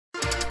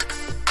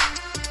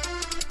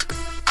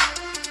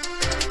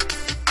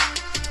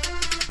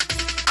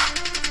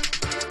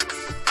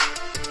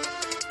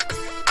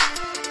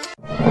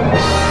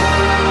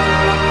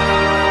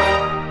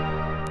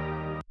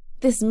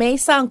This may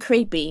sound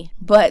creepy,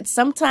 but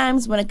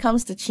sometimes when it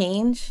comes to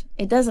change,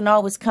 it doesn't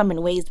always come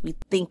in ways we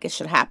think it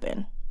should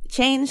happen.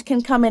 Change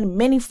can come in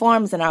many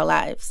forms in our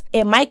lives.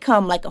 It might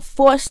come like a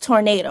forced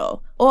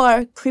tornado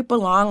or creep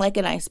along like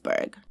an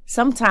iceberg.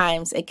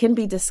 Sometimes it can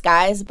be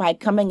disguised by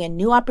coming in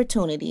new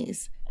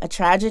opportunities, a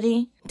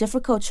tragedy,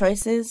 difficult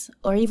choices,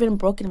 or even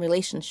broken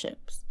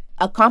relationships.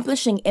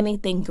 Accomplishing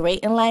anything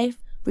great in life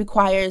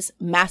requires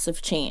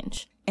massive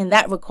change, and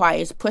that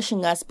requires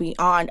pushing us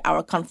beyond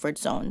our comfort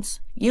zones.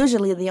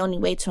 Usually, the only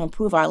way to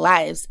improve our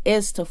lives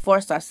is to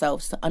force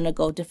ourselves to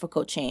undergo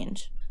difficult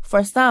change.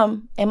 For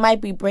some, it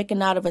might be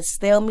breaking out of a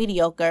stale,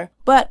 mediocre,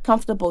 but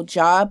comfortable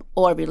job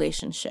or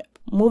relationship,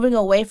 moving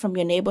away from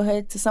your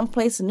neighborhood to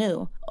someplace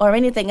new, or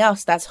anything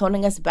else that's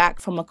holding us back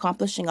from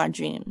accomplishing our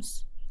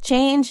dreams.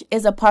 Change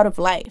is a part of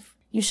life.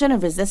 You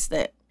shouldn't resist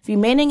it.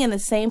 Remaining in the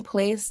same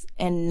place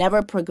and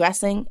never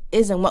progressing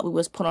isn't what we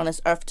was put on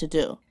this earth to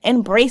do.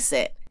 Embrace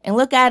it and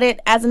look at it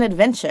as an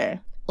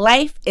adventure.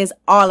 Life is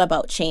all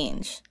about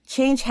change.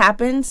 Change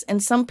happens,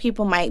 and some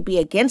people might be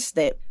against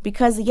it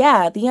because,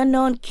 yeah, the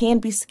unknown can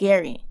be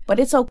scary. But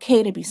it's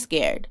okay to be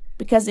scared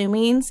because it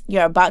means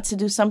you're about to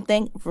do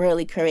something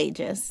really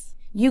courageous.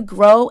 You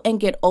grow and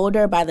get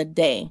older by the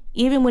day,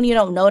 even when you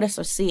don't notice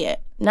or see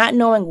it. Not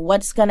knowing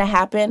what's gonna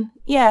happen,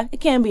 yeah,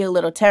 it can be a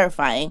little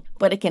terrifying,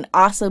 but it can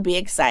also be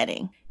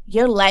exciting.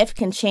 Your life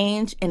can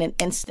change in an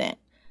instant,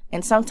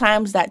 and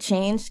sometimes that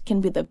change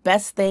can be the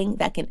best thing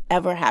that can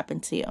ever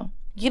happen to you.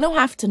 You don't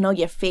have to know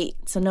your fate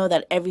to know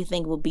that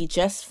everything will be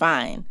just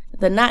fine.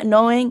 The not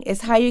knowing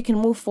is how you can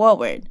move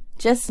forward.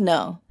 Just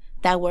know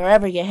that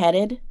wherever you're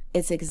headed,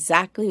 it's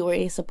exactly where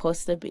you're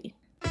supposed to be.